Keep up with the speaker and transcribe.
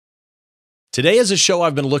Today is a show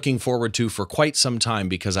I've been looking forward to for quite some time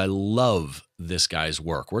because I love this guy's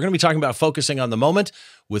work. We're going to be talking about focusing on the moment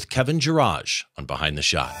with Kevin Girage on Behind the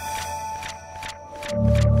Shot.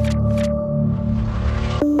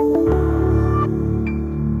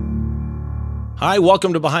 Hi,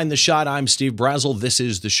 welcome to Behind the Shot. I'm Steve Brazill. This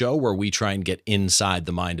is the show where we try and get inside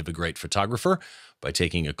the mind of a great photographer by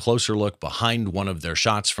taking a closer look behind one of their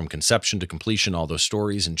shots from conception to completion, all those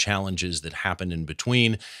stories and challenges that happen in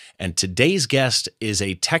between. And today's guest is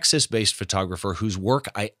a Texas-based photographer whose work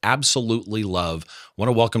I absolutely love. I want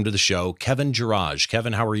to welcome to the show, Kevin Girage.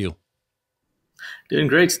 Kevin, how are you? Doing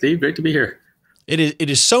great, Steve. Great to be here. It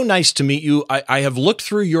is so nice to meet you. I have looked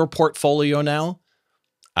through your portfolio now.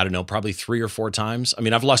 I don't know, probably 3 or 4 times. I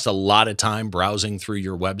mean, I've lost a lot of time browsing through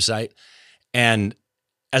your website. And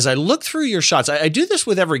as I look through your shots, I do this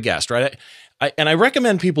with every guest, right? And I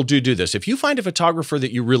recommend people do this. If you find a photographer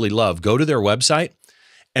that you really love, go to their website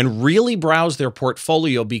and really browse their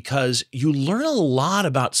portfolio because you learn a lot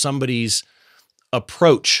about somebody's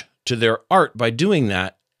approach to their art by doing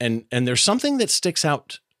that. And there's something that sticks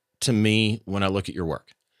out to me when I look at your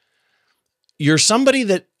work. You're somebody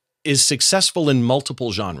that is successful in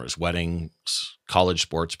multiple genres, weddings, college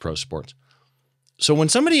sports, pro sports. So when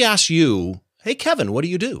somebody asks you, hey, Kevin, what do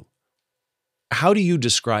you do? How do you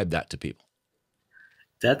describe that to people?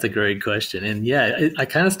 That's a great question. And yeah, I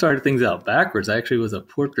kind of started things out backwards. I actually was a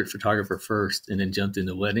portrait photographer first and then jumped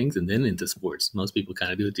into weddings and then into sports. Most people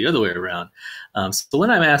kind of do it the other way around. So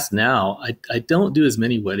when I'm asked now, I don't do as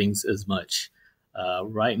many weddings as much.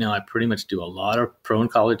 Right now, I pretty much do a lot of pro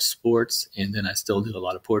and college sports, and then I still do a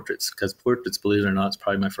lot of portraits because portraits, believe it or not, is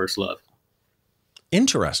probably my first love.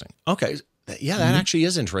 Interesting. Okay. Yeah, that actually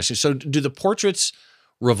is interesting. So do the portraits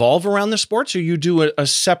revolve around the sports, or you do a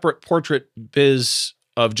separate portrait biz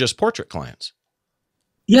of just portrait clients?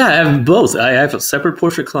 Yeah, I have both. I have separate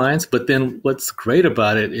portrait clients, but then what's great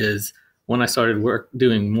about it is when I started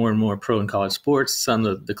doing more and more pro and college sports, some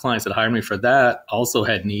of the clients that hired me for that also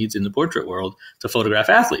had needs in the portrait world to photograph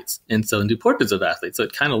athletes and do portraits of athletes. So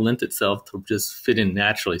it kind of lent itself to just fit in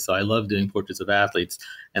naturally. So I love doing portraits of athletes,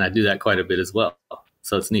 and I do that quite a bit as well.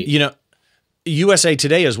 So it's neat. You know, USA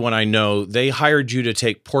Today is one I know. They hired you to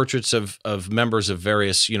take portraits of members of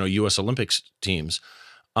various, U.S. Olympics teams.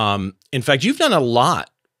 In fact, you've done a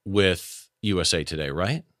lot with USA Today,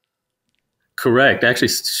 right? Correct. Actually,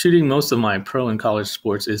 shooting most of my pro and college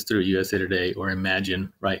sports is through USA Today or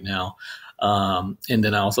Imagine right now. And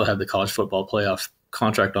then I also have the college football playoff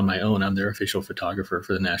contract on my own. I'm their official photographer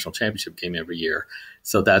for the national championship game every year.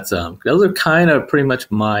 So that's those are kind of pretty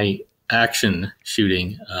much my action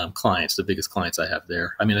shooting clients, the biggest clients I have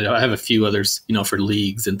there. I mean, I have a few others, for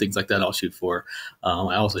leagues and things like that I'll shoot for.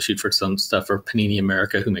 I also shoot for some stuff for Panini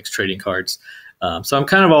America, who makes trading cards. So I'm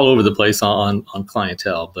kind of all over the place on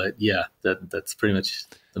clientele, but yeah, that's pretty much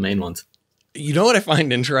the main ones. You know what I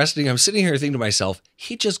find interesting? I'm sitting here thinking to myself,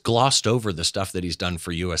 he just glossed over the stuff that he's done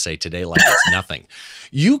for USA Today like it's nothing.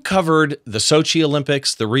 You covered the Sochi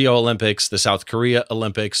Olympics, the Rio Olympics, the South Korea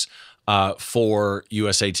Olympics for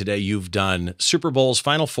USA Today. You've done Super Bowls,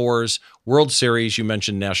 Final Fours, World Series. You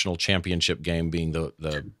mentioned national championship game being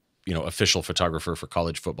the official photographer for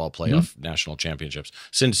college football playoff national championships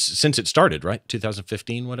since it started, right?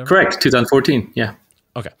 2015, whatever. Correct. 2014. Yeah.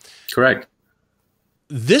 Okay. Correct.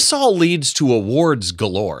 This all leads to awards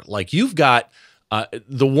galore. Like you've got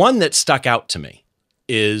the one that stuck out to me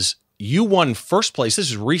is you won first place. This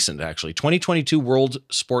is recent, actually. 2022 World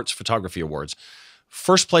Sports Photography Awards,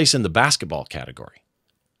 first place in the basketball category.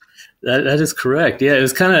 That is correct. Yeah, it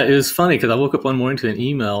was funny because I woke up one morning to an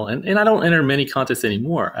email, and I don't enter many contests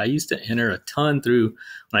anymore. I used to enter a ton when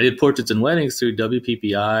I did portraits and weddings through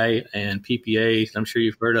WPPI and PPA, I'm sure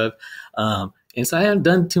you've heard of. And so I haven't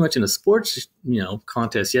done too much in the sports,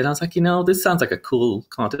 contest yet. And I was like, this sounds like a cool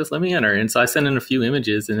contest. Let me enter. And so I sent in a few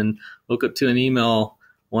images and then woke up to an email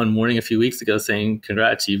one morning a few weeks ago saying,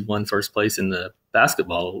 congrats, you've won first place in the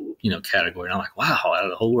basketball, category. And I'm like, wow, out of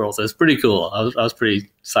the whole world. So it's pretty cool. I was pretty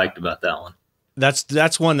psyched about that one.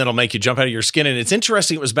 That's one that'll make you jump out of your skin. And it's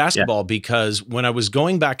interesting it was basketball because when I was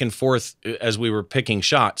going back and forth as we were picking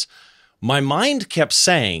shots, my mind kept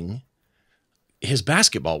saying, his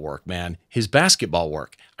basketball work, man, his basketball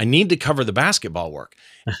work. I need to cover the basketball work.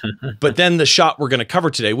 But then the shot we're going to cover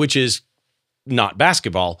today, which is not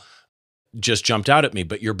basketball, just jumped out at me.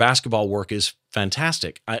 But your basketball work is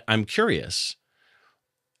fantastic. I'm curious,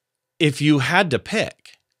 if you had to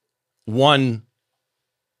pick one,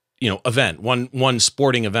 event, one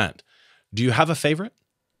sporting event, do you have a favorite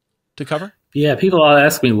to cover? Yeah, people all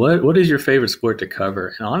ask me, what is your favorite sport to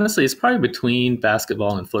cover? And honestly, it's probably between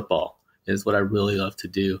basketball and football is what I really love to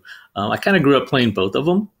do. I kind of grew up playing both of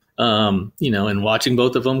them. and watching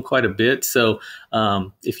both of them quite a bit. So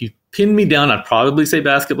if you pin me down, I'd probably say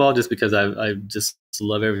basketball, just because I just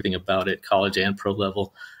love everything about it, college and pro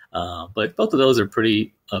level. But both of those are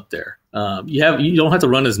pretty up there. You don't have to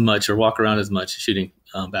run as much or walk around as much shooting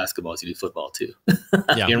basketball as you do football too.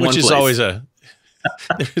 Yeah, which is always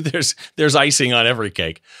there's icing on every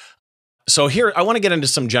cake. So here, I want to get into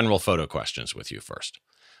some general photo questions with you first,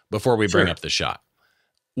 before we bring up the shot.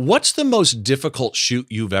 What's the most difficult shoot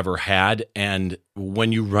you've ever had? And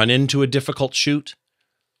when you run into a difficult shoot,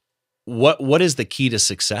 what is the key to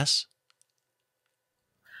success?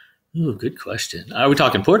 Ooh, good question. Are we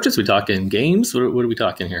talking portraits? Are we talking games? What are we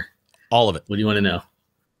talking here? All of it. What do you want to know?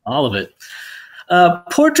 All of it.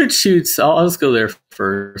 Portrait shoots, I'll just go there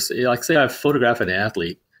first. Like, say I photograph an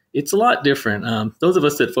athlete. It's a lot different. Those of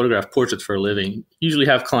us that photograph portraits for a living usually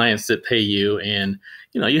have clients that pay you, and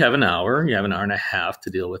you have an hour, you have an hour and a half to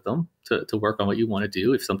deal with them, to work on what you want to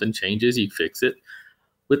do. If something changes, you fix it.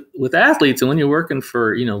 With athletes, and when you're working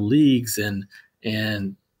for leagues and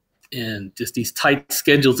just these tight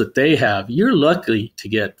schedules that they have, you're lucky to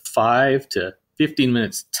get 5 to 15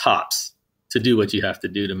 minutes tops to do what you have to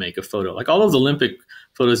do to make a photo. Like all those Olympic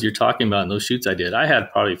photos you're talking about and those shoots I did, I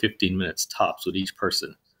had probably 15 minutes tops with each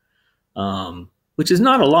person, which is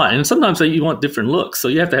not a lot. And sometimes you want different looks, so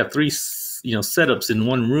you have to have 3 setups in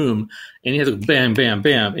one room, and you have to go bam, bam,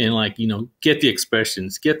 bam, and get the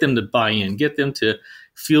expressions, get them to buy in, get them to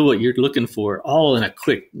feel what you're looking for, all in a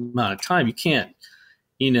quick amount of time. You can't,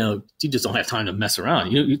 you just don't have time to mess around.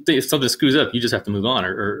 If something screws up, you just have to move on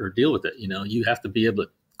or deal with it. You have to be able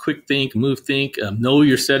to quick think, know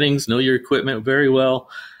your settings, know your equipment very well.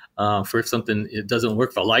 For if something it doesn't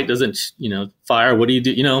work, if a light doesn't fire, what do you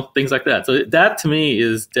do? Things like that. So that to me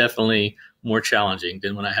is definitely more challenging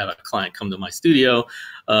than when I have a client come to my studio,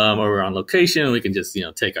 or we're on location. We can just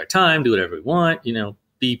take our time, do whatever we want.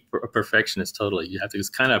 Be a perfectionist totally. You have to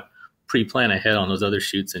just kind of pre-plan ahead on those other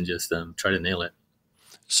shoots and just try to nail it.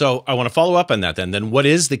 So I want to follow up on that then. Then what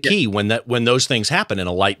is the key when those things happen and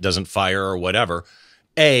a light doesn't fire or whatever?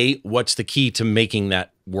 A, what's the key to making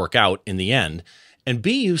that work out in the end? And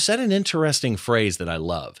B, you said an interesting phrase that I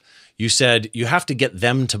love. You said you have to get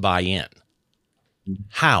them to buy in.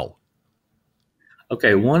 How?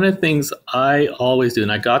 Okay, one of the things I always do,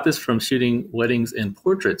 and I got this from shooting weddings and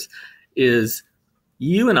portraits, is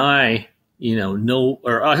you and I,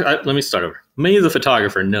 let me start over. Me as a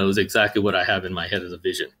photographer knows exactly what I have in my head as a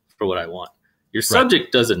vision for what I want. Your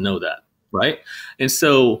subject doesn't know that, right? And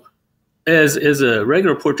so as a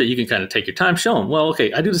regular portrait, you can kind of take your time, show them, well,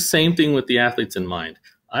 okay, I do the same thing with the athletes in mind.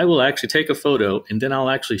 I will actually take a photo, and then I'll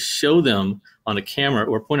actually show them on a camera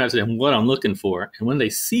or point out to them what I'm looking for. And when they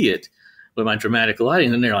see it with my dramatic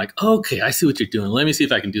lighting, then they're like, okay, I see what you're doing. Let me see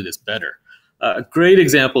if I can do this better. A great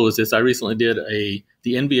example was this. I recently did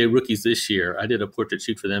the NBA rookies this year. I did a portrait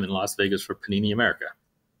shoot for them in Las Vegas for Panini America.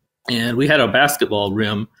 And we had a basketball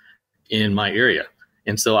rim in my area.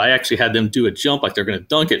 And so I actually had them do a jump like they're going to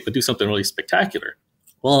dunk it, but do something really spectacular.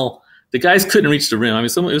 Well, the guys couldn't reach the rim. I mean,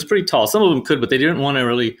 it was pretty tall. Some of them could, but they didn't want to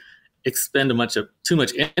really expend too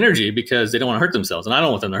much energy because they don't want to hurt themselves. And I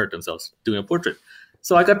don't want them to hurt themselves doing a portrait.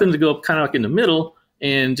 So I got them to go up kind of like in the middle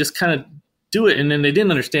and just kind of do it. And then they didn't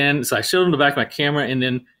understand. So I showed them the back of my camera, and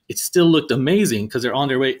then it still looked amazing because they're on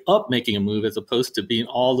their way up making a move as opposed to being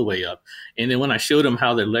all the way up. And then when I showed them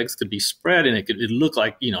how their legs could be spread and it looked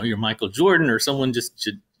like, you're Michael Jordan or someone just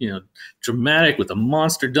dramatic with a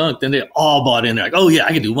monster dunk, then they all bought in. They're like, oh yeah,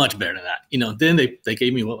 I can do much better than that. Then they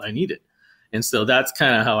gave me what I needed. And so that's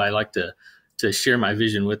kind of how I like to share my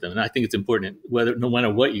vision with them. And I think it's important no matter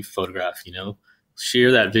what you photograph,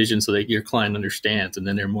 share that vision so that your client understands, and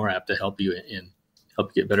then they're more apt to help you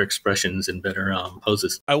help you get better expressions and better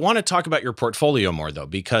poses. I want to talk about your portfolio more though,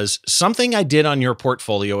 because something I did on your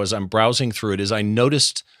portfolio as I'm browsing through it is I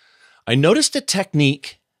noticed a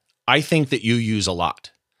technique I think that you use a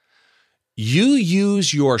lot. You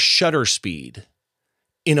use your shutter speed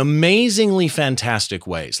in amazingly fantastic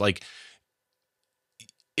ways. Like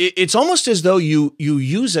it's almost as though you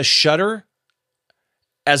use a shutter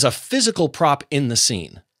as a physical prop in the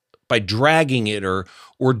scene by dragging it or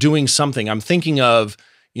doing something. I'm thinking of,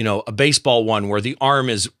 a baseball one where the arm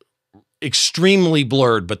is extremely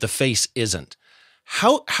blurred, but the face isn't.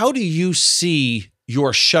 How do you see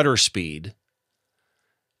your shutter speed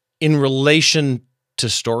in relation to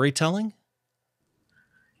storytelling?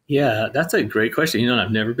 Yeah, that's a great question.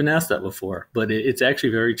 I've never been asked that before, but it's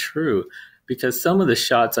actually very true, because some of the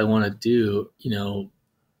shots I want to do,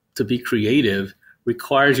 to be creative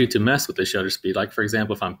requires you to mess with the shutter speed. Like, for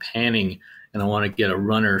example, if I'm panning and I want to get a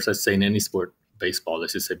runner, let's say in any sport, baseball,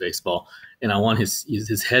 let's just say baseball, and I want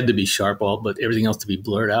his head to be sharp, but everything else to be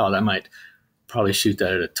blurred out, I might probably shoot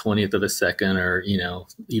that at a 20th of a second, or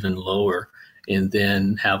even lower, and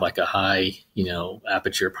then have like a high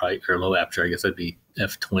aperture, probably, or low aperture, I guess that'd be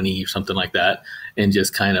f20 or something like that, and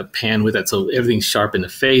just kind of pan with it so everything's sharp in the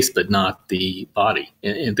face but not the body,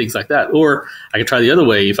 and things like that. Or I could try the other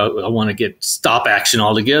way. If I want to get stop action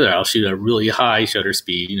altogether, I'll shoot a really high shutter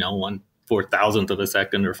speed, 1/4000th of a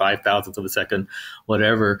second or 5,000th of a second,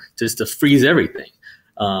 whatever, just to freeze everything.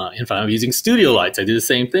 If I'm using studio lights, I do the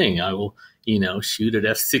same thing. I will shoot at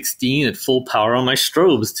f16 at full power on my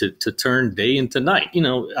strobes to turn day into night.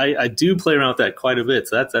 I do play around with that quite a bit.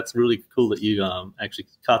 So that's really cool that you actually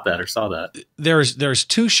caught that or saw that. There's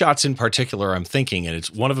two shots in particular I'm thinking, and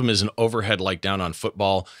one of them is an overhead like down on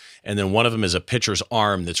football, and then one of them is a pitcher's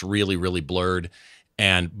arm that's really, really blurred.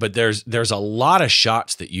 But there's a lot of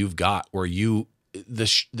shots that you've got where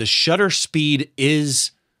the shutter speed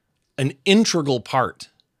is an integral part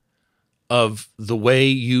of the way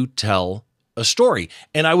you tell a story.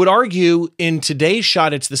 And I would argue in today's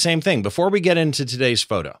shot, it's the same thing. Before we get into today's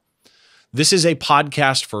photo, this is a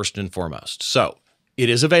podcast first and foremost. So it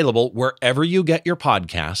is available wherever you get your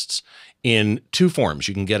podcasts in two forms.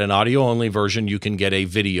 You can get an audio only version. You can get a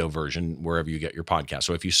video version wherever you get your podcast.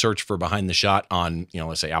 So if you search for Behind the Shot on,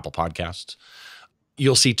 let's say Apple Podcasts,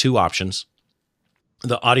 you'll see two options,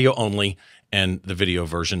 the audio only and the video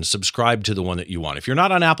version. Subscribe to the one that you want. If you're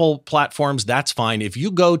not on Apple platforms, that's fine. If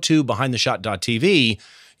you go to behindtheshot.tv,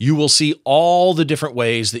 you will see all the different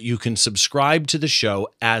ways that you can subscribe to the show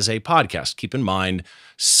as a podcast. Keep in mind,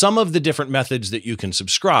 some of the different methods that you can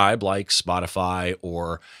subscribe, like Spotify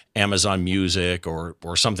or Amazon Music or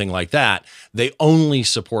something like that, they only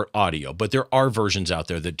support audio, but there are versions out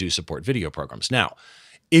there that do support video programs. Now,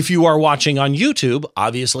 if you are watching on YouTube,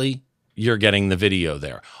 obviously, you're getting the video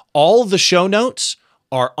there. All the show notes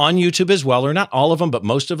are on YouTube as well, or not all of them, but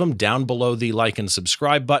most of them down below the like and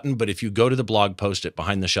subscribe button. But if you go to the blog post at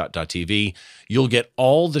behindtheshot.tv, you'll get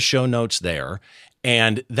all the show notes there.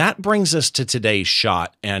 And that brings us to today's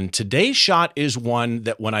shot. And today's shot is one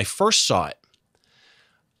that when I first saw it,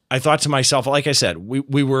 I thought to myself, like I said,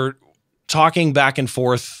 we were talking back and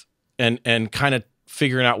forth and kind of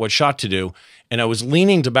figuring out what shot to do. And I was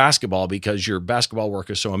leaning to basketball because your basketball work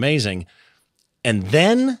is so amazing. And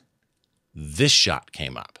then this shot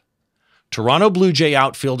came up. Toronto Blue Jay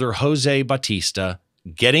outfielder Jose Bautista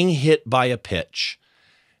getting hit by a pitch.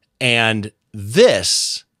 And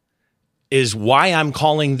this is why I'm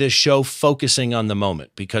calling this show Focusing on the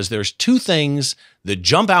Moment, because there's two things that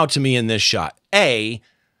jump out to me in this shot. A,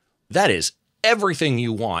 that is everything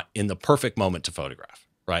you want in the perfect moment to photograph,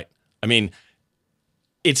 right? I mean,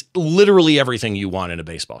 it's literally everything you want in a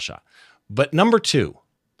baseball shot. But number two,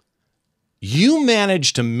 you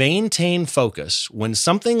managed to maintain focus when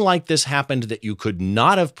something like this happened that you could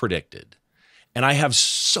not have predicted. And I have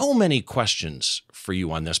so many questions for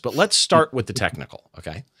you on this, but let's start with the technical,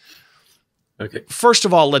 okay? Okay. First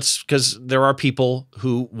of all, because there are people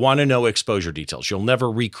who want to know exposure details. You'll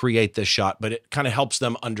never recreate this shot, but it kind of helps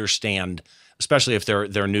them understand, especially if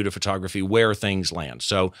they're new to photography, where things land.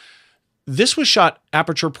 So this was shot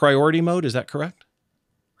aperture priority mode. Is that correct?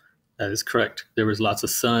 That is correct. There was lots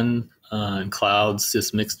of sun and clouds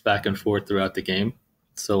just mixed back and forth throughout the game.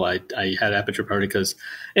 So I had aperture priority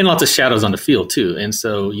and lots of shadows on the field too. And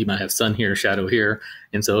so you might have sun here, shadow here.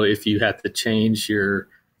 And so if you had to change your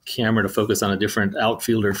camera to focus on a different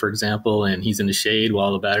outfielder, for example, and he's in the shade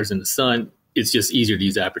while the batter's in the sun, it's just easier to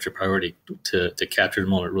use aperture priority to capture the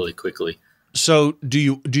moment really quickly. So do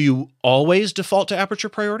you always default to aperture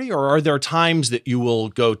priority, or are there times that you will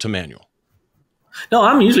go to manual? No,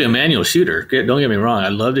 I'm usually a manual shooter. Don't get me wrong. I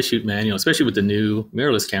love to shoot manual, especially with the new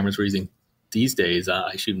mirrorless cameras we're using these days.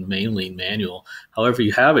 I shoot mainly manual. However,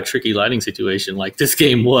 you have a tricky lighting situation like this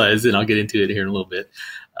game was, and I'll get into it here in a little bit.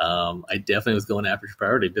 I definitely was going aperture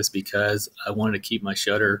priority just because I wanted to keep my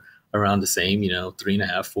shutter around the same,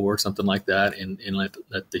 3.5, 4, something like that, and let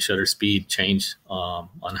the shutter speed change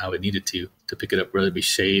on how it needed to pick it up, whether it be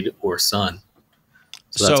shade or sun.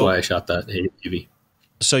 So that's why I shot that AV.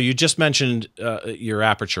 So you just mentioned your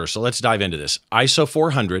aperture. So let's dive into this. ISO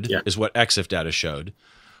 400 is what EXIF data showed.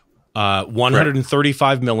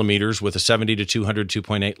 135 millimeters with a 70 to 200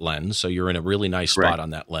 2.8 lens. So you're in a really nice spot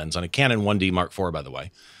on that lens, on a Canon 1D Mark IV, by the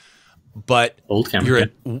way. But old camera, you're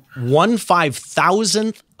at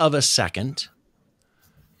 1/5000th of a second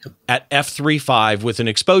at f3.5 with an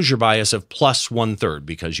exposure bias of plus 1/3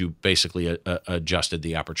 because you basically adjusted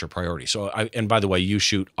the aperture priority. So, and by the way, you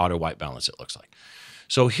shoot auto white balance, it looks like.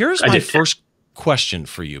 So here's my first question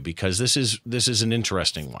for you, because this is an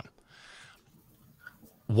interesting one.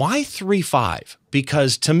 Why 3.5?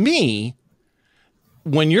 Because to me,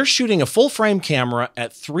 when you're shooting a full frame camera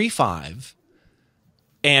at 3.5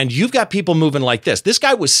 and you've got people moving like this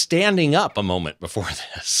guy was standing up a moment before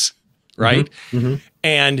this, right?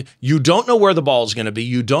 And you don't know where the ball is going to be.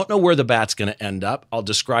 You don't know where the bat's going to end up. I'll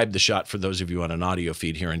describe the shot for those of you on an audio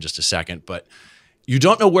feed here in just a second, but you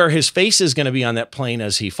don't know where his face is going to be on that plane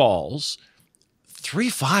as he falls.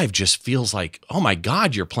 3.5 just feels like, oh my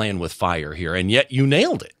God, you're playing with fire here. And yet you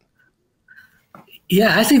nailed it.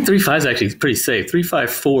 Yeah, I think 3.5 is actually pretty safe.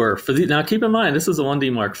 3.54 now keep in mind, this is a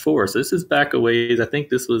 1D Mark IV. So this is back a ways. I think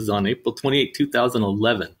this was on April 28,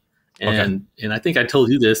 2011. And I think I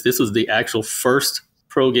told you this was the actual first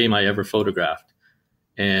pro game I ever photographed.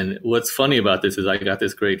 And what's funny about this is I got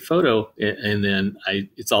this great photo and then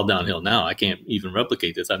it's all downhill now. I can't even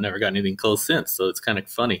replicate this. I've never gotten anything close since. So it's kind of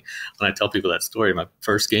funny when I tell people that story. My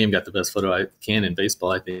first game got the best photo I can in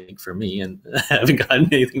baseball, I think, for me, and I haven't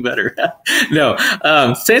gotten anything better. No.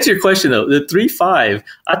 To answer your question, though, the 3.5,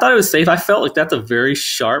 I thought it was safe. I felt like that's a very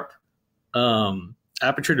sharp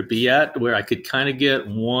aperture to be at, where I could kind of get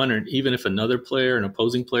one, or even if another player, an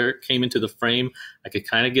opposing player, came into the frame, I could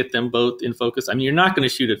kind of get them both in focus. I mean, you're not going to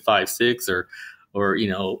shoot at 5.6 or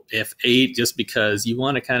f8 just because you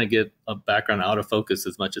want to kind of get a background out of focus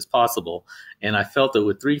as much as possible. And I felt that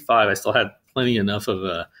with 3.5, I still had plenty enough of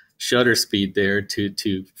a shutter speed there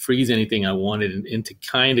to freeze anything I wanted and to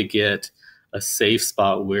kind of get a safe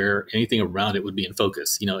spot where anything around it would be in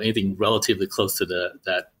focus, anything relatively close to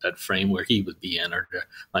that frame where he would be in, or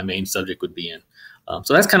my main subject would be in.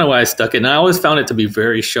 So that's kind of why I stuck it. And I always found it to be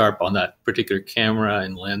very sharp on that particular camera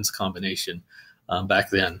and lens combination back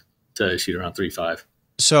then to shoot around 3.5.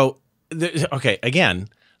 So, okay, again,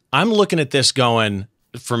 I'm looking at this going,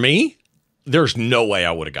 for me, there's no way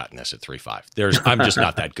I would have gotten this at 3.5. I'm just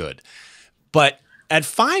not that good. But at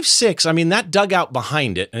 5.6, I mean, that dugout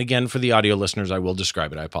behind it, and again, for the audio listeners, I will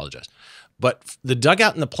describe it. I apologize. But the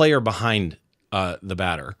dugout and the player behind the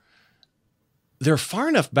batter, they're far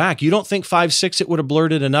enough back. You don't think 5.6 it would have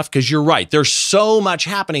blurred it enough? Because you're right. There's so much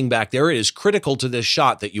happening back there. It is critical to this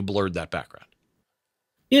shot that you blurred that background.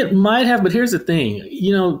 It might have, but here's the thing.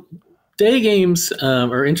 Day games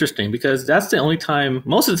are interesting because that's the only time,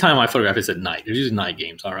 most of the time I photograph is at night. There's usually night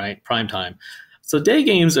games, all right, prime time. So day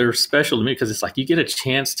games are special to me because it's like you get a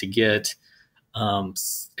chance to get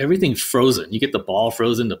everything frozen. You get the ball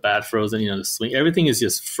frozen, the bat frozen, the swing. Everything is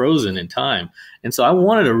just frozen in time. And so I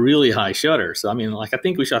wanted a really high shutter. So, I mean, I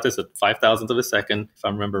think we shot this at 5,000th of a second, if I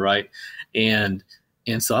remember right. And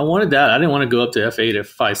so I wanted that. I didn't want to go up to f8 at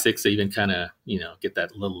 5.6 to even kind of, get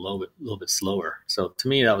that little bit slower. So to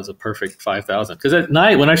me, that was a perfect 5,000. Because at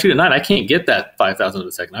night, when I shoot at night, I can't get that 5,000th of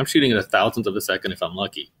a second. I'm shooting at 1,000th of a second if I'm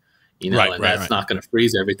lucky. That's not going to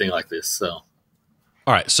freeze everything like this. So,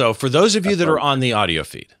 all right. So for those of you that are on the audio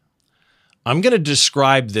feed, I'm going to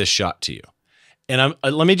describe this shot to you. And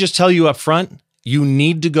let me just tell you up front, you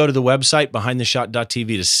need to go to the website behindtheshot.tv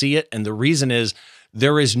to see it. And the reason is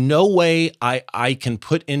there is no way I can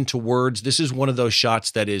put into words. This is one of those shots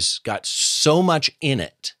that is got so much in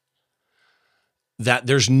it that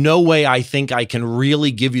there's no way I think I can really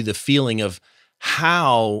give you the feeling of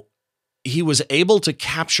how he was able to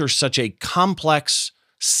capture such a complex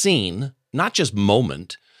scene, not just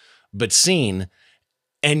moment, but scene,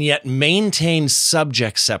 and yet maintain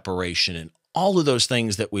subject separation and all of those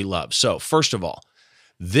things that we love. So first of all,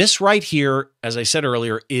 this right here, as I said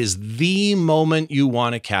earlier, is the moment you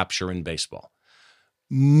want to capture in baseball.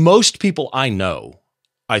 Most people I know,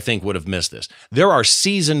 I think, would have missed this. There are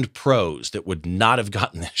seasoned pros that would not have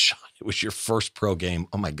gotten this shot. It was your first pro game.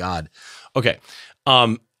 Oh my God. Okay.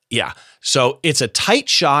 Yeah. So it's a tight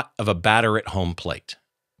shot of a batter at home plate,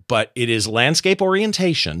 but it is landscape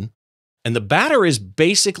orientation. And the batter is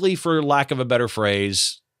basically, for lack of a better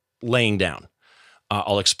phrase, laying down.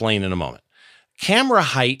 I'll explain in a moment. Camera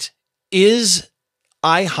height is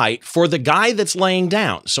eye height for the guy that's laying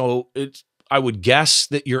down. So I would guess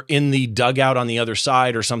that you're in the dugout on the other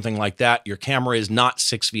side or something like that. Your camera is not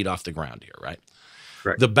 6 feet off the ground here, right?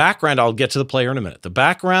 Correct. The background, I'll get to the player in a minute. The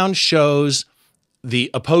background shows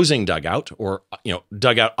the opposing dugout, or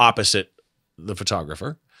dugout opposite the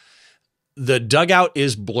photographer. The dugout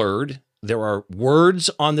is blurred. There are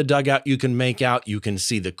words on the dugout you can make out. You can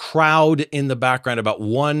see the crowd in the background, about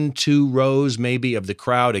 1-2 rows maybe of the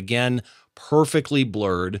crowd, again, perfectly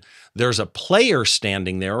blurred. There's a player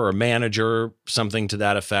standing there, or a manager, something to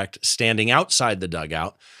that effect, standing outside the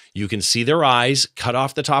dugout. You can see their eyes cut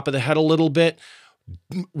off the top of the head a little bit.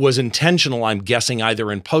 Was intentional, I'm guessing,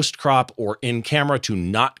 either in post-crop or in camera to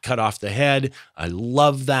not cut off the head. I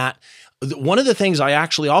love that. One of the things I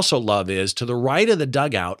actually also love is to the right of the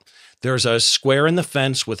dugout, there's a square in the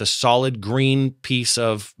fence with a solid green piece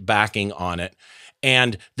of backing on it.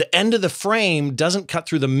 And the end of the frame doesn't cut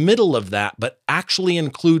through the middle of that, but actually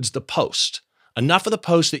includes the post. Enough of the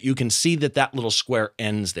post that you can see that that little square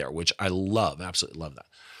ends there, which I love, absolutely love that.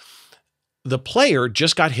 The player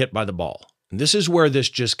just got hit by the ball. And this is where this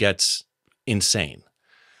just gets insane.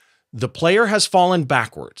 The player has fallen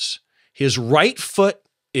backwards. His right foot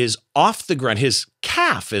is off the ground. His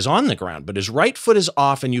calf is on the ground, but his right foot is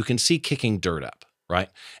off and you can see kicking dirt up, right?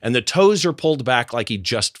 And the toes are pulled back like he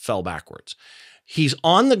just fell backwards. He's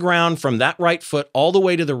on the ground from that right foot all the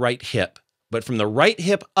way to the right hip, but from the right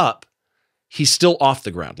hip up, he's still off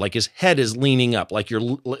the ground. Like his head is leaning up, like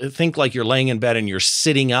think like you're laying in bed and you're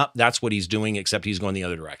sitting up. That's what he's doing, except he's going the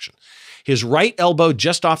other direction. His right elbow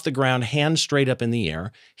just off the ground, hand straight up in the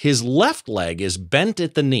air. His left leg is bent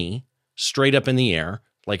at the knee, straight up in the air,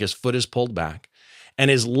 like his foot is pulled back.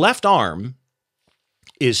 And his left arm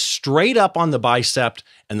is straight up on the bicep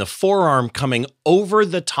and the forearm coming over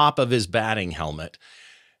the top of his batting helmet.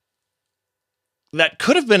 That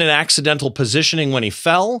could have been an accidental positioning when he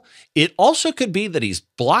fell. It also could be that he's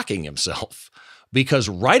blocking himself because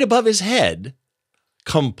right above his head,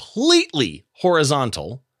 completely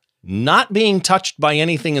horizontal, not being touched by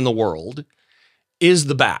anything in the world, is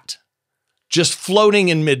the bat, just floating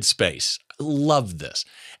in mid-space. I love this.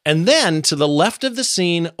 And then to the left of the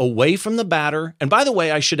scene, away from the batter, and by the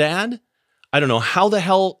way, I should add, I don't know how the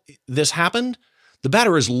hell this happened. The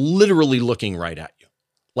batter is literally looking right at you,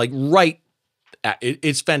 like right at it.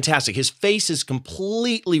 It's fantastic. His face is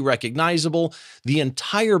completely recognizable. The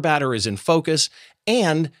entire batter is in focus,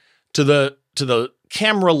 and to the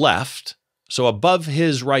camera left, so above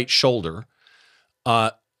his right shoulder,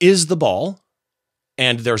 is the ball,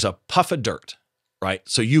 and there's a puff of dirt, right?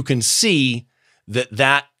 So you can see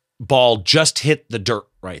that ball just hit the dirt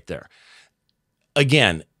right there.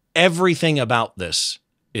 Again, everything about this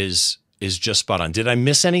is just spot on. Did I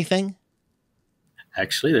miss anything?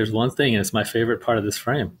 Actually, there's one thing, and it's my favorite part of this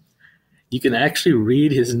frame. You can actually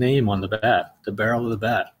read his name on the bat, the barrel of the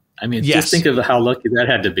bat. I mean, yes. Just think of how lucky that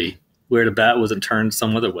had to be, where the bat wasn't turned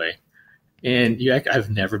some other way. And I've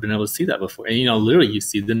never been able to see that before. And, literally you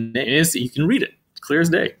see the name, you can read it clear as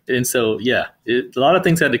day. And so, yeah, a lot of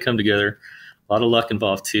things had to come together. A lot of luck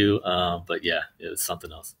involved too. But yeah, it was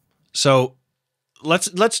something else. So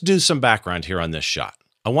let's do some background here on this shot.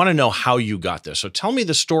 I want to know how you got this. So tell me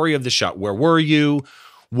the story of the shot. Where were you?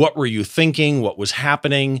 What were you thinking? What was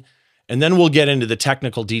happening? And then we'll get into the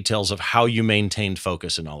technical details of how you maintained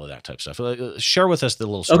focus and all of that type of stuff. Share with us the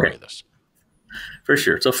little story of this. For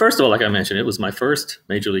sure. So first of all, like I mentioned, it was my first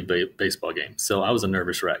Major League Baseball game. So I was a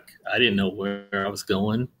nervous wreck. I didn't know where I was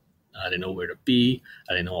going. I didn't know where to be.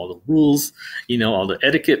 I didn't know all the rules, all the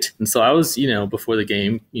etiquette. And so I was, before the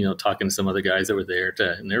game, talking to some other guys that were there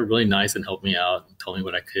and they were really nice and helped me out and told me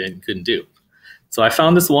what I could and couldn't do. So I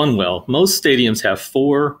found this one well. Most stadiums have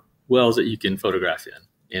 4 wells that you can photograph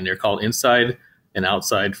in, and they're called inside and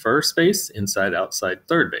outside first base, inside, outside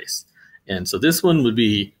third base. And so this one would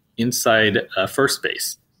be inside first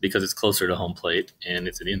base because it's closer to home plate and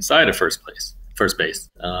it's inside of first base.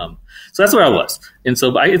 So that's where I was. And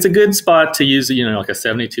so it's a good spot to use, like a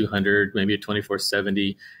 7200, maybe a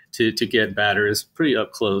 2470 to get batters pretty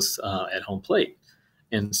up close at home plate.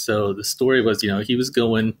 And so the story was, he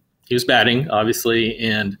was batting, obviously.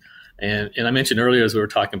 And I mentioned earlier, as we were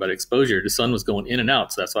talking about exposure, the sun was going in and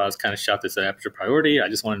out. So that's why I was kind of shot this at aperture priority. I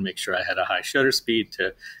just wanted to make sure I had a high shutter speed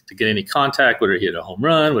to get any contact, whether he hit a home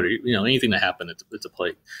run, whether, anything that happened at the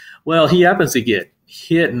plate. Well, he happens to get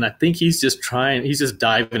hit, and I think he's just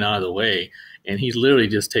diving out of the way, and he literally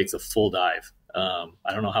just takes a full dive. I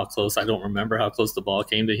don't know how close. I don't remember how close the ball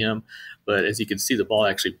came to him, but as you can see, the ball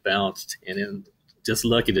actually bounced, and then just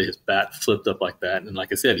lucky that his bat flipped up like that. And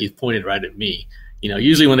like I said, he pointed right at me.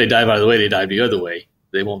 Usually when they dive out of the way, they dive the other way.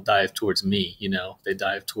 They won't dive towards me. They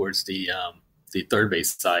dive towards the third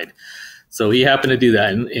base side. So he happened to do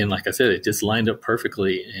that, and like I said, it just lined up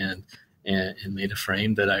perfectly and made a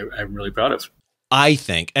frame that I'm really proud of. I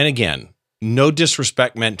think, and again, no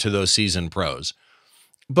disrespect meant to those seasoned pros,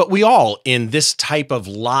 but we all, in this type of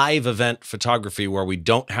live event photography where we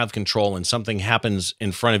don't have control and something happens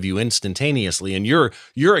in front of you instantaneously, and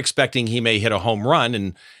you're expecting he may hit a home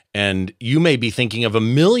run, and you may be thinking of a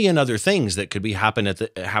million other things that could be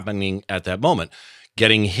happening at that moment.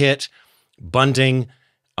 Getting hit, bunting,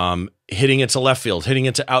 hitting it to left field, hitting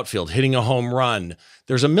it to outfield, hitting a home run.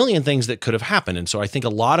 There's a million things that could have happened. And so I think a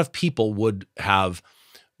lot of people would have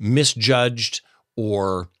misjudged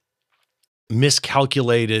or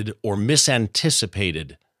miscalculated or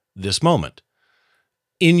misanticipated this moment.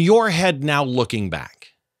 In your head now, looking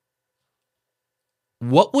back,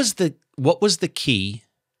 what was the key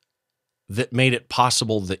that made it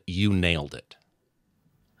possible that you nailed it?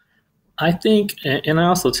 I think, and I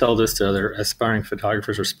also tell this to other aspiring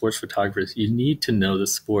photographers or sports photographers, you need to know the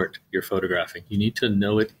sport you're photographing. You need to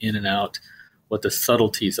know it in and out, what the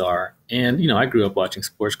subtleties are. And, I grew up watching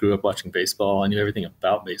sports, grew up watching baseball. I knew everything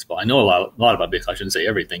about baseball. I know a lot about baseball. I shouldn't say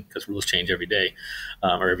everything because rules change every day,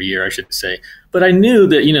 or every year, I should say. But I knew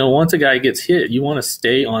that, once a guy gets hit, you want to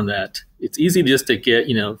stay on that. It's easy just to get,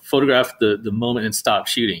 photograph the moment and stop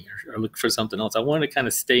shooting or look for something else. I wanted to kind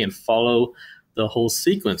of stay and follow the whole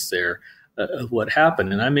sequence there of what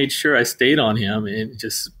happened. And I made sure I stayed on him, and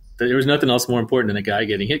just, there was nothing else more important than a guy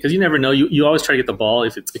getting hit, because you never know. You always try to get the ball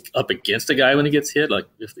if it's up against a guy when he gets hit, like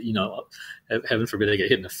if, heaven forbid they get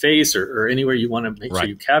hit in the face or anywhere, you want to make sure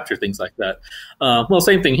you capture things like that. Well,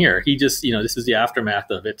 same thing here. He just, this is the aftermath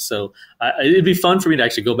of it. So it'd be fun for me to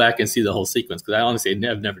actually go back and see the whole sequence, because I honestly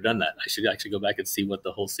have never done that. I should actually go back and see what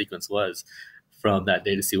the whole sequence was from that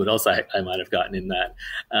day to see what else I might have gotten in that.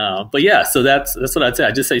 But yeah, so that's what I'd say.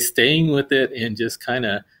 I'd just say staying with it and just kind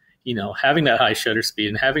of, having that high shutter speed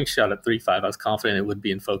and having shot at 3.5, I was confident it would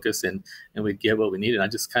be in focus and we'd get what we needed. I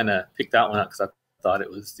just kind of picked that one out because I thought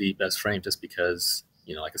it was the best frame, just because,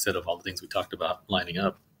 like I said, of all the things we talked about lining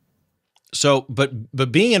up. So,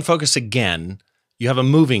 but being in focus again, you have a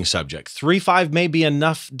moving subject. 3.5 may be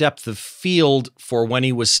enough depth of field for when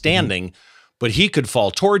he was standing, but he could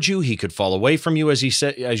fall towards you. He could fall away from you, as you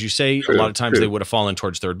say. True, a lot of times true. they would have fallen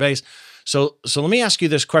towards third base. So let me ask you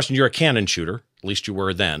this question. You're a Canon shooter, at least you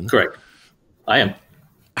were then. Correct. I am.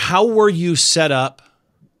 How were you set up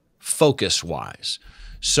focus-wise?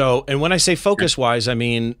 So, and when I say focus-wise, I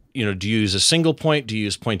mean, do you use a single point? Do you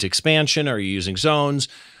use point expansion? Are you using zones?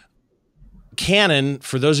 Canon,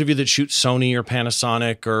 for those of you that shoot Sony or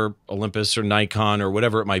Panasonic or Olympus or Nikon or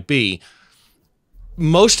whatever it might be,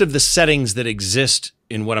 most of the settings that exist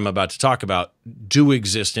in what I'm about to talk about do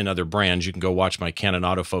exist in other brands. You can go watch my Canon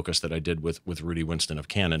autofocus that I did with Rudy Winston of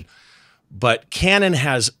Canon. But Canon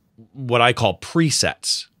has what I call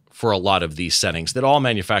presets for a lot of these settings that all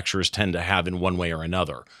manufacturers tend to have in one way or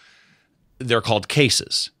another. They're called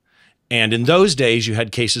cases. And in those days, you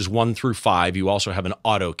had cases 1 through 5. You also have an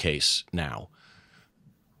auto case now.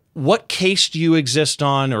 What case do you exist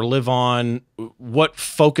on or live on? What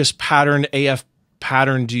focus pattern, AF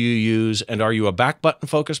pattern do you use? And are you a back button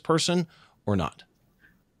focus person or not?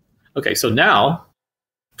 Okay, so now,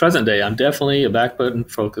 present day, I'm definitely a back button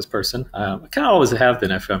focus person. I kind of always have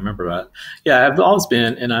been, if I remember right. Yeah, I've always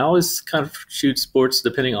been, and I always kind of shoot sports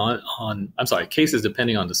depending cases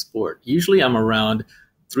depending on the sport. Usually I'm around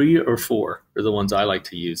 3 or 4 are the ones I like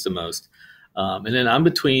to use the most. And then I'm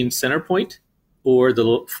between center point or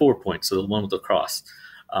the 4 point, so the one with the cross.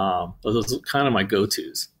 Those are kind of my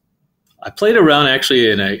go-tos. I played around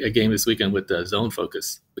actually in a game this weekend with the zone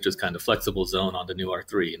focus, which is kind of flexible zone on the new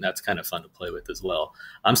R3, and that's kind of fun to play with as well.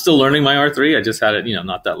 I'm still learning my R3. I just had it,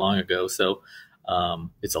 not that long ago, so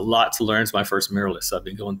it's a lot to learn. It's my first mirrorless, so I've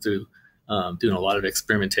been going through doing a lot of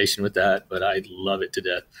experimentation with that, but I love it to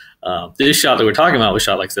death. This shot that we're talking about was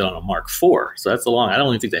shot, like I said, on a Mark IV, so that's I don't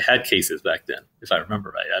even think they had cases back then, if I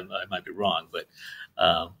remember right. I might be wrong, but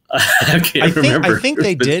I can't remember. I think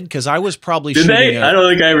they did, because I was probably did shooting I don't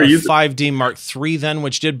think I ever used 5D Mark III then,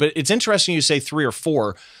 which did. But it's interesting you say 3 or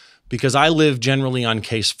 4, because I live generally on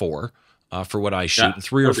case 4 for what I shoot. And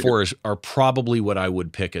 3 or 4 are probably what I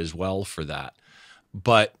would pick as well for that.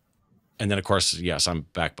 But, and then of course, yes, I'm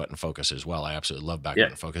back button focus as well. I absolutely love back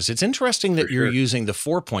button focus. It's interesting that you're using the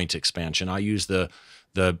 4-point expansion. I use the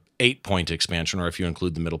 8-point expansion, or if you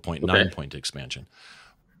include the middle point, 9-point expansion.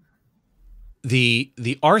 The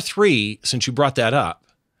R3, since you brought that up,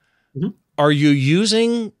 are you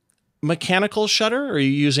using mechanical shutter, or are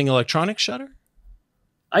you using electronic shutter?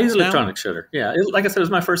 I use electronic shutter. Yeah, like I said, it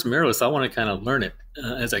was my first mirrorless. So I want to kind of learn it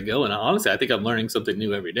as I go. And honestly, I think I'm learning something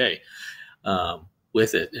new every day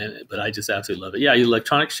with it. But I just absolutely love it. Yeah, I use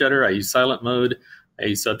electronic shutter. I use silent mode. I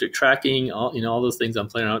use subject tracking. All those things I'm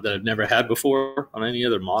playing around with that I've never had before on any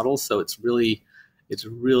other model. So it's really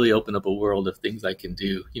opened up a world of things I can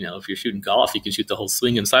do. If you're shooting golf, you can shoot the whole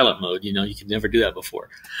swing in silent mode. You could never do that before.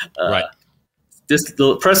 Right. Just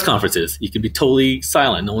the press conferences, you can be totally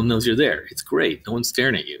silent. No one knows you're there. It's great. No one's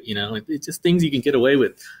staring at you. It's just things you can get away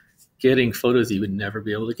with getting photos you would never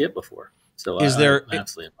be able to get before. So I'm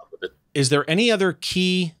absolutely in love with it. Is there any other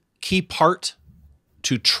key part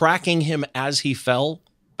to tracking him as he fell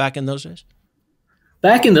back in those days?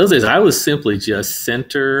 Back in those days, I was simply just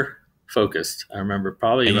center focused. I remember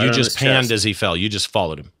probably. And you just panned as he fell. You just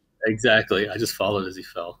followed him. Exactly. I just followed as he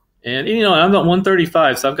fell. And I'm at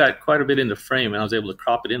 135, so I've got quite a bit in the frame, and I was able to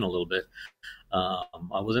crop it in a little bit. I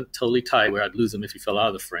wasn't totally tight where I'd lose them if he fell out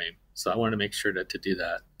of the frame. So I wanted to make sure to do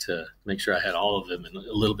that, to make sure I had all of them and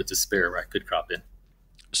a little bit to spare where I could crop in.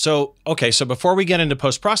 So, okay. So before we get into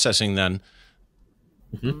post-processing then,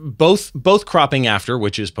 both cropping after,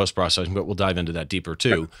 which is post-processing, but we'll dive into that deeper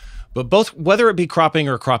too. But both, whether it be cropping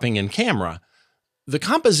or cropping in camera, the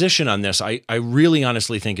composition on this, I really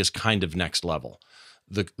honestly think is kind of next level.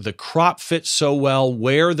 The crop fits so well,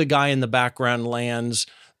 where the guy in the background lands,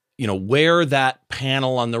 where that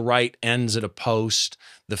panel on the right ends at a post,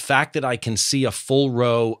 the fact that I can see a full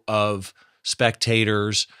row of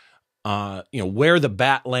spectators, where the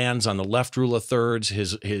bat lands on the left rule of thirds,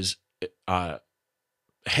 his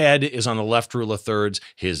head is on the left rule of thirds,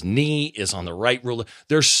 his knee is on the right rule.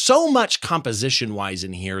 There's so much composition wise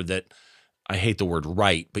in here that I hate the word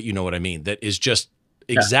right, but you know what I mean, that is just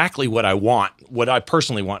exactly what I want, what I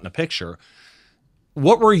personally want in a picture.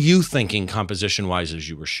 What were you thinking composition wise as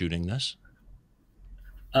you were shooting this?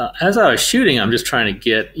 As I was shooting, I'm just trying to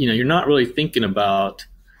get, you're not really thinking about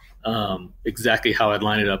exactly how I'd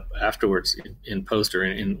line it up afterwards in post or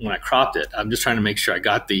when I cropped it. I'm just trying to make sure I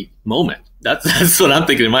got the moment. That's what I'm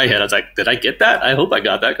thinking in my head. I was like, did I get that? I hope I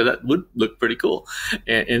got that, because that would look pretty cool.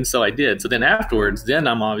 And so I did. So then afterwards,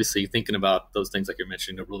 I'm obviously thinking about those things like you're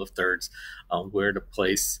mentioning, the rule of thirds, where to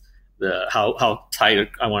place how tight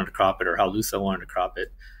I wanted to crop it or how loose I wanted to crop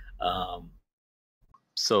it.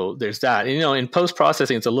 So there's that. And, in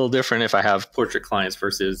post-processing, it's a little different if I have portrait clients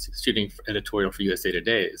versus shooting editorial for USA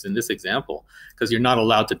Today, is in this example, because you're not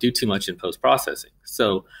allowed to do too much in post-processing.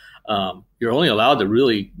 So you're only allowed to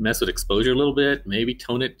really mess with exposure a little bit, maybe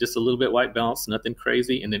tone it just a little bit, white balance, nothing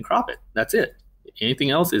crazy, and then crop it. That's it.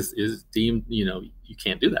 Anything else is deemed, you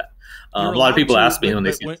can't do that. A lot of people ask me when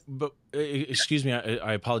they see but excuse me,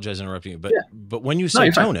 I apologize for interrupting you, but when you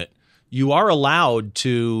say tone it, you are allowed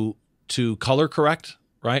to color correct,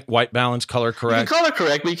 right? White balance, color correct. You can color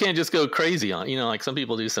correct, but you can't just go crazy on. Like some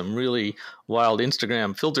people do some really wild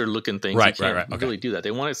Instagram filter looking things. Right. You can't really do that.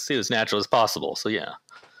 They want it to see as natural as possible. So yeah,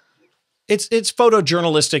 it's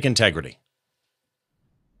photojournalistic integrity.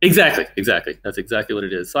 Exactly. That's exactly what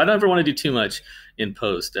it is. So I don't ever want to do too much in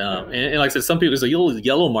post. And like I said, some people, there's a little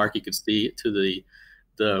yellow mark you could see to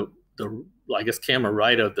the I guess camera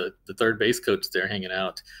right of the third base coach there hanging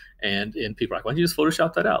out. And people are like, why don't you just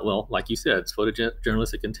Photoshop that out? Well, like you said, it's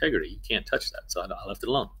photojournalistic integrity. You can't touch that. So I left it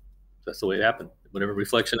alone. That's the way it happened. Whatever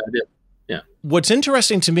reflection I did. Yeah. What's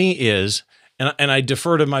interesting to me is, and I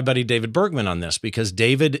defer to my buddy David Bergman on this, because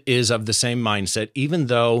David is of the same mindset, even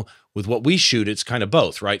though with what we shoot, it's kind of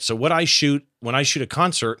both, right? So when I shoot a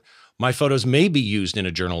concert, my photos may be used in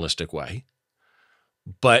a journalistic way,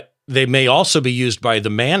 but they may also be used by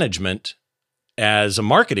the management as a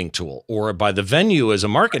marketing tool or by the venue as a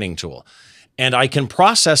marketing tool. And I can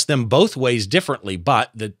process them both ways differently,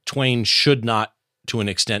 but the twain should not, to an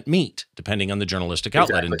extent, meet, depending on the journalistic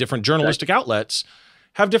outlet. Exactly. And different journalistic outlets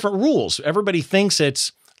have different rules. Everybody thinks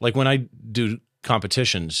it's like when I do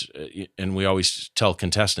competitions, and we always tell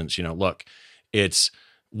contestants, look, it's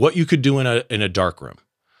what you could do in a dark room.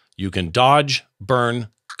 You can dodge, burn,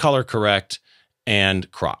 color correct, and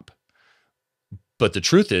crop. But the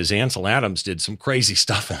truth is, Ansel Adams did some crazy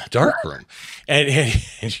stuff in a dark room,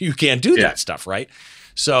 and you can't do that stuff, right?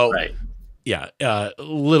 So, yeah, a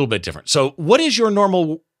little bit different. So what is your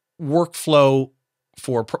normal workflow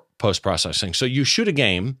for post-processing? So you shoot a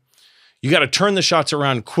game, you got to turn the shots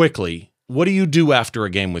around quickly. What do you do after a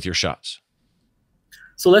game with your shots?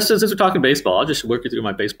 So since we're talking baseball, I'll just work you through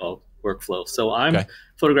my baseball workflow. So I'm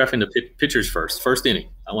photographing the pitchers first inning.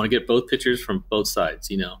 I want to get both pitchers from both sides,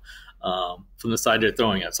 from the side they're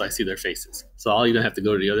throwing at, so I see their faces. So I'll even have to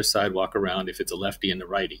go to the other side, walk around if it's a lefty and a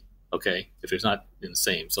righty. Okay, if it's not in the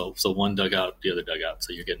same. So one dugout, the other dugout,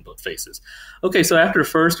 so you're getting both faces. Okay, so after the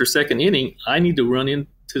first or second inning, I need to run into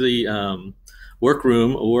the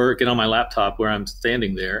workroom or get on my laptop where I'm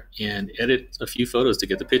standing there and edit a few photos to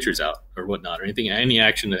get the pictures out or whatnot, or any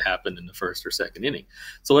action that happened in the first or second inning.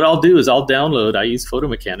 So what I'll do is I'll download, I use Photo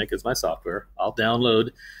Mechanic as my software. I'll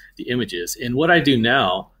download the images. And what I do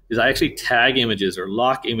now is I actually tag images or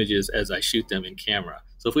lock images as I shoot them in camera.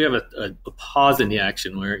 So if we have a pause in the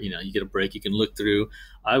action where, you get a break, you can look through,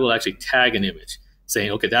 I will actually tag an image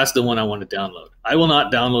saying, okay, that's the one I want to download. I will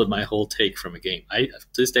not download my whole take from a game. To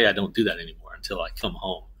this day, I don't do that anymore until I come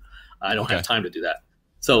home. I don't have time to do that.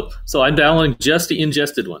 So I'm downloading just the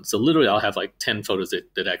ingested ones. So literally I'll have like 10 photos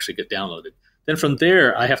that actually get downloaded. Then from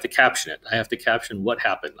there, I have to caption it. I have to caption what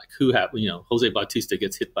happened, like who happened, Jose Bautista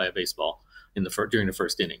gets hit by a baseball during the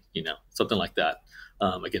first inning, something like that.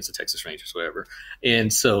 against the Texas Rangers, whatever.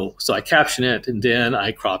 And so I caption it, and then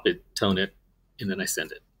I crop it, tone it, and then I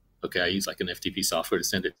send it. Okay, I use like an FTP software to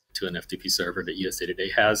send it to an FTP server that USA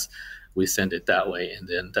Today has. We send it that way, and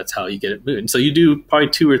then that's how you get it moving. So you do probably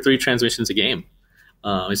 2 or 3 transmissions a game.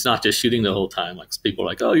 It's not just shooting the whole time. Like people are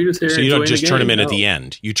like, "Oh, you're just here." So you don't just turn them in at the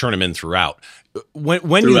end. You turn them in throughout.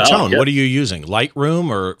 When you tone, what are you using? Lightroom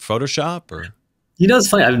or Photoshop or? It's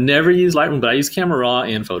funny. I've never used Lightroom, but I use Camera Raw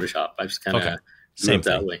and Photoshop. I just kind of same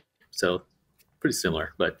that way. So pretty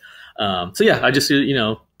similar. But so yeah, I just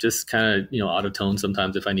just kind of auto tone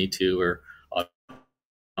sometimes if I need to, or auto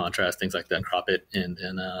contrast, things like that, and crop it, and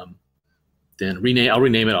then rename. I'll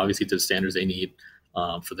rename it obviously to the standards they need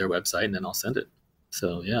for their website, and then I'll send it.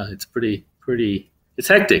 So yeah, it's pretty. It's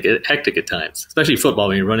hectic at times, especially football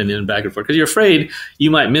when you're running in and back and forth because you're afraid you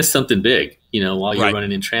might miss something big, while you're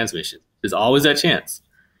running in transmission. There's always that chance.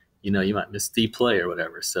 You might miss the play or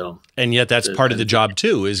whatever. So, and yet that's part of the job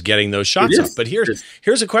too, is getting those shots up. But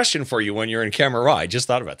here's a question for you when you're in Camera Raw. I just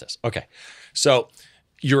thought about this. Okay, so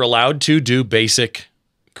you're allowed to do basic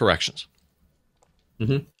corrections.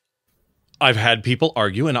 Mm-hmm. I've had people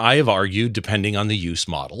argue, and I have argued, depending on the use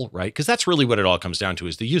model, right? Because that's really what it all comes down to,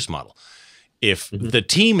 is the use model. If the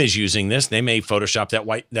team is using this, they may Photoshop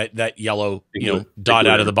that yellow dot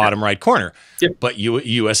out of the bottom right corner, but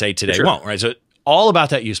USA Today won't, right? So all about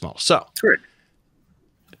that use model. So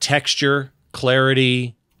texture,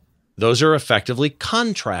 clarity, those are effectively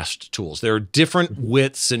contrast tools. There are different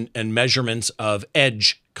widths and measurements of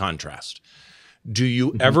edge contrast. Do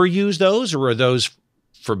you ever use those, or are those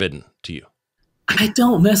forbidden to you? I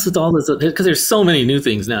don't mess with all this because there's so many new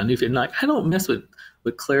things now. I don't mess with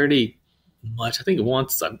clarity much. I think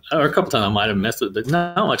once or a couple times I might have messed with it, but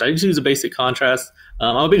not much. I just use a basic contrast.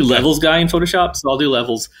 I'm a big levels guy in Photoshop, so I'll do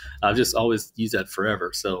levels. I've just always used that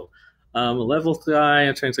forever. So a levels guy.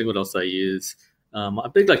 I'm trying to think what else I use. A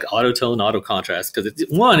big like auto tone, auto contrast, because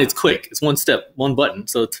it's quick. It's one step, one button.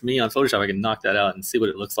 So to me on Photoshop, I can knock that out and see what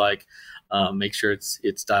it looks like. Make sure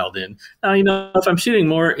it's dialed in. Now, if I'm shooting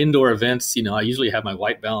more indoor events, I usually have my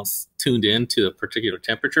white balance tuned in to a particular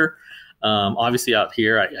temperature. Obviously out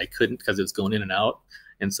here, I couldn't because it was going in and out.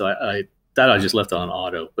 And so I just left it on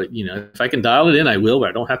auto. But, if I can dial it in, I will, but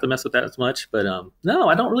I don't have to mess with that as much. But no,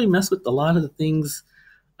 I don't really mess with a lot of the things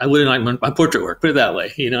I wouldn't like my portrait work, put it that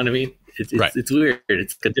way. You know what I mean? It's weird.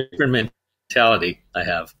 It's a different mentality I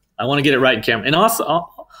have. I want to get it right in camera. And also,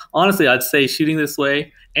 honestly, I'd say shooting this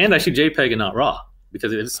way, and I shoot JPEG and not RAW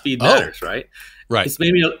because the speed matters, right? Right.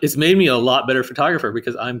 It's made me a lot better photographer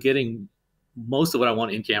because I'm getting most of what I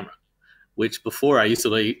want in camera. Which before I used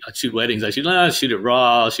to I'd shoot weddings, I'd shoot it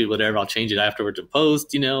RAW, I'll shoot whatever, I'll change it afterwards in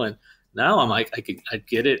post, and now I'm like I'd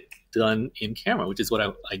get it done in camera, which is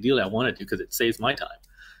what ideally I want to do because it saves my time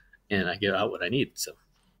and I get out what I need. So.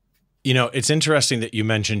 It's interesting that you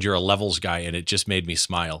mentioned you're a levels guy, and it just made me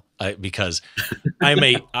smile because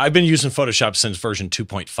I've been using Photoshop since version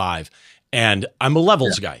 2.5, and I'm a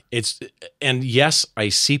levels guy. And yes, I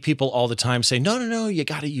see people all the time say, no, you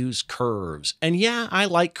got to use curves. And yeah, I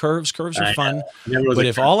like curves. Curves are fun. But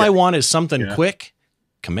if all I want is something quick,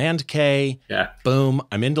 Command K, boom,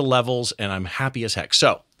 I'm into levels and I'm happy as heck.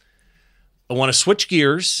 So I want to switch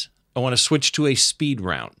gears. I want to switch to a speed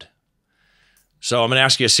round. So I'm going to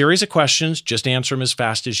ask you a series of questions. Just answer them as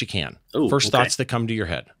fast as you can. First thoughts that come to your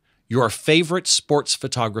head. Your favorite sports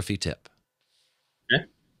photography tip?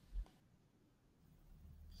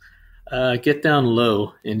 Get down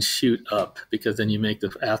low and shoot up because then you make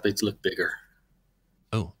the athletes look bigger.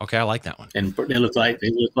 Oh, okay. I like that one. And they look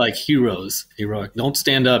like heroes. Heroic. Don't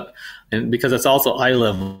stand up, and because that's also eye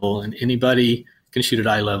level, and anybody can shoot at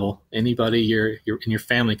eye level. Anybody in your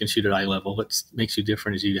family can shoot at eye level. What makes you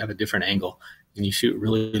different is you have a different angle, and you shoot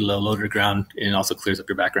really low to the ground, and it also clears up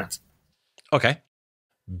your backgrounds. Okay.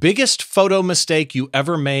 Biggest photo mistake you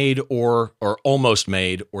ever made, or almost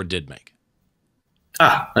made, or did make?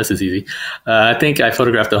 This is easy. I think I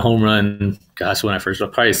photographed a home run. Gosh, when I first,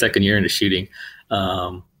 probably second year into shooting,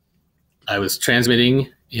 I was transmitting,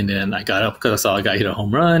 and then I got up because I saw a guy hit a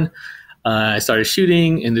home run. I started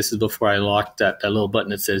shooting, and this is before I locked that little button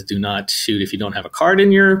that says "Do not shoot if you don't have a card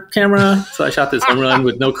in your camera." So I shot this home run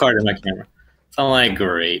with no card in my camera. So I'm like,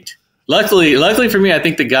 great. Luckily for me, I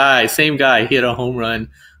think same guy, hit a home run.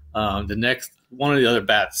 The next one of the other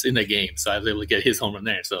bats in the game, so I was able to get his home run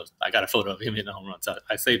there. So I got a photo of him hitting a home run. So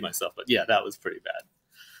I saved myself. But yeah, that was pretty bad.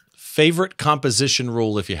 Favorite composition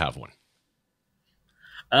rule, if you have one?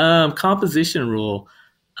 Composition rule.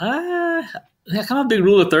 Kind of a big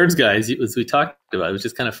rule of thirds guy, as we talked about. It was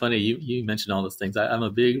just kind of funny. You mentioned all those things. I'm a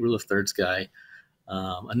big rule of thirds guy.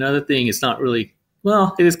 Another thing, it's not really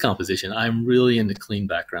Well, it is composition. I'm really into clean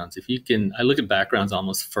backgrounds. If you can, I look at backgrounds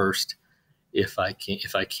almost first if I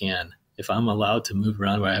can. If I'm allowed to move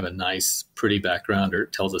around where I have a nice, pretty background or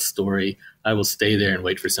it tells a story, I will stay there and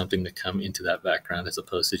wait for something to come into that background as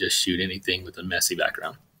opposed to just shoot anything with a messy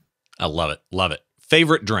background. I love it. Love it.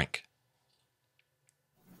 Favorite drink?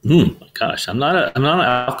 Gosh, I'm not an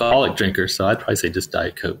alcoholic drinker, so I'd probably say just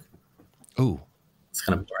Diet Coke. Ooh, It's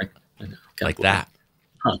kind of boring. I know, like boring. that.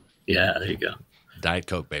 Huh. Yeah, there you go. Diet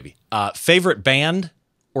Coke, baby. Favorite band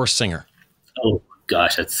or singer? Oh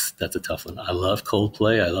gosh, that's a tough one. I love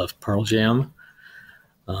Coldplay. I love Pearl Jam.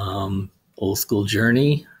 Old School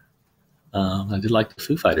Journey. I did like the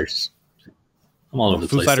Foo Fighters. I'm all over the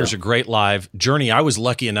place. Foo Fighters though. are great live. Journey, I was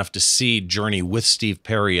lucky enough to see Journey with Steve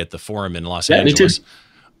Perry at the Forum in Los Yeah, me too. Angeles.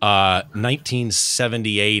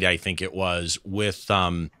 1978, I think it was, with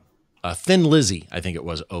Thin Lizzy, I think it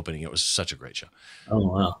was opening. It was such a great show. Oh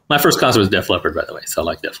wow! My first concert was Def Leppard, by the way, so I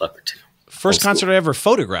like Def Leppard too. First Old concert school. I ever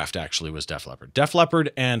photographed actually was Def Leppard. Def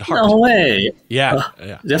Leppard and Heart. No way! Yeah,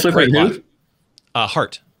 yeah. Def Leppard Great who? live.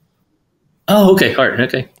 Heart. Oh, okay, Heart.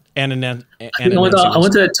 Okay. I went to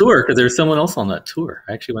that tour because there was someone else on that tour.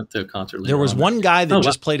 I actually went to a concert. There was one guy that wow.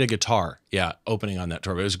 just played a guitar, opening on that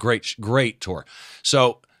tour. But it was great, great tour.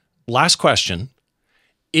 So, last question.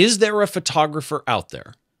 Is there a photographer out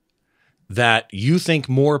there that you think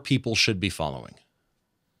more people should be following?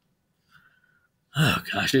 Oh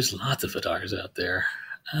gosh, there's lots of photographers out there.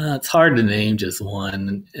 It's hard to name just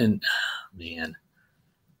one, and man,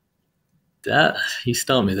 that you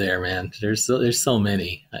stumped me there, man. There's so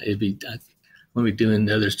many. I wouldn't be doing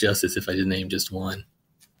others justice if I didn't name just one.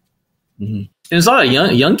 Mm-hmm. And there's a lot of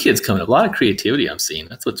young kids coming up. A lot of creativity I'm seeing.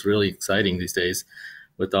 That's what's really exciting these days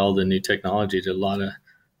with all the new technology. There's a lot of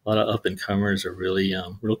up and comers are really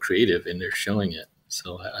real creative, and they're showing it.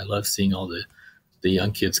 So I love seeing all the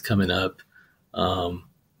young kids coming up. And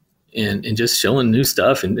just showing new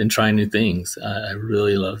stuff and trying new things. I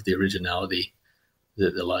really love the originality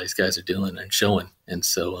that a lot of these guys are doing and showing. And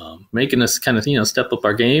so making us kind of, step up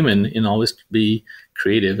our game and always be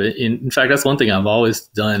creative. In fact, that's one thing I've always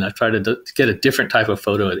done. I try to get a different type of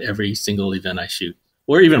photo at every single event I shoot,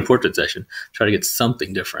 or even a portrait session, try to get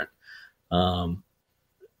something different.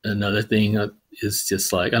 Another thing is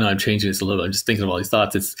just like, I know I'm changing this a little bit. I'm just thinking of all these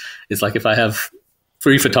thoughts. It's like if I have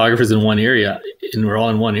 3 photographers in one area and we're all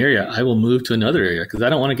in one area, I will move to another area because I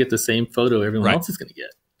don't want to get the same photo everyone else is going to get.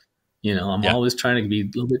 I'm always trying to be a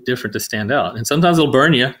little bit different to stand out. And sometimes it'll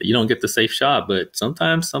burn you. You don't get the safe shot, but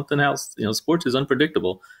sometimes something else, sports is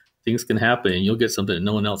unpredictable. Things can happen and you'll get something that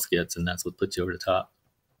no one else gets. And that's what puts you over the top.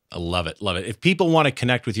 I love it. Love it. If people want to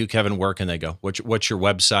connect with you, Kevin, where can they go? What's your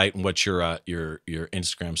website and what's your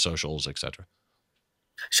Instagram socials, et cetera?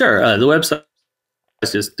 Sure. The website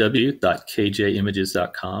is just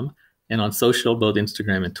w.kjimages.com. And on social, both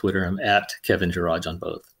Instagram and Twitter, I'm at Kevin George on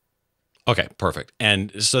both. Okay, perfect.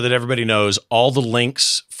 And so that everybody knows, all the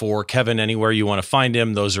links for Kevin anywhere you want to find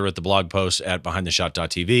him, those are at the blog post at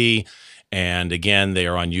behindtheshot.tv. And again, they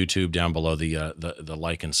are on YouTube down below the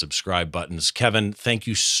like and subscribe buttons. Kevin, thank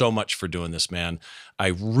you so much for doing this, man. I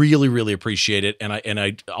really, really appreciate it. And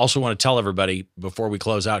I also want to tell everybody before we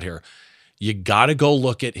close out here, you got to go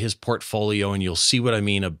look at his portfolio and you'll see what I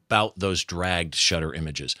mean about those dragged shutter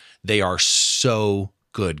images. They are so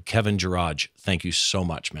good. Kevin George, thank you so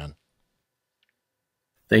much, man.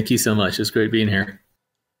 Thank you so much. It's great being here.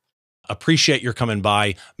 Appreciate your coming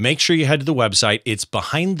by. Make sure you head to the website. It's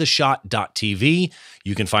behindtheshot.tv.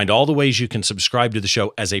 You can find all the ways you can subscribe to the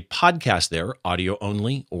show as a podcast there, audio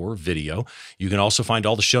only or video. You can also find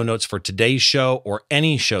all the show notes for today's show or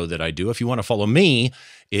any show that I do. If you want to follow me,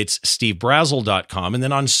 it's stevebrazill.com. And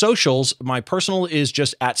then on socials, my personal is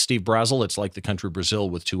just at Steve Brazill. It's like the country Brazil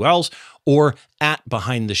with 2 L's, or at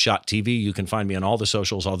Behind the Shot TV. You can find me on all the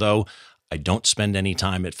socials, although I don't spend any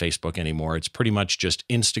time at Facebook anymore. It's pretty much just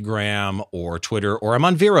Instagram or Twitter, or I'm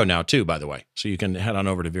on Vero now too, by the way. So you can head on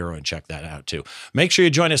over to Vero and check that out too. Make sure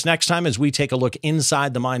you join us next time as we take a look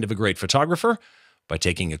inside the mind of a great photographer by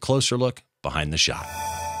taking a closer look behind the shot.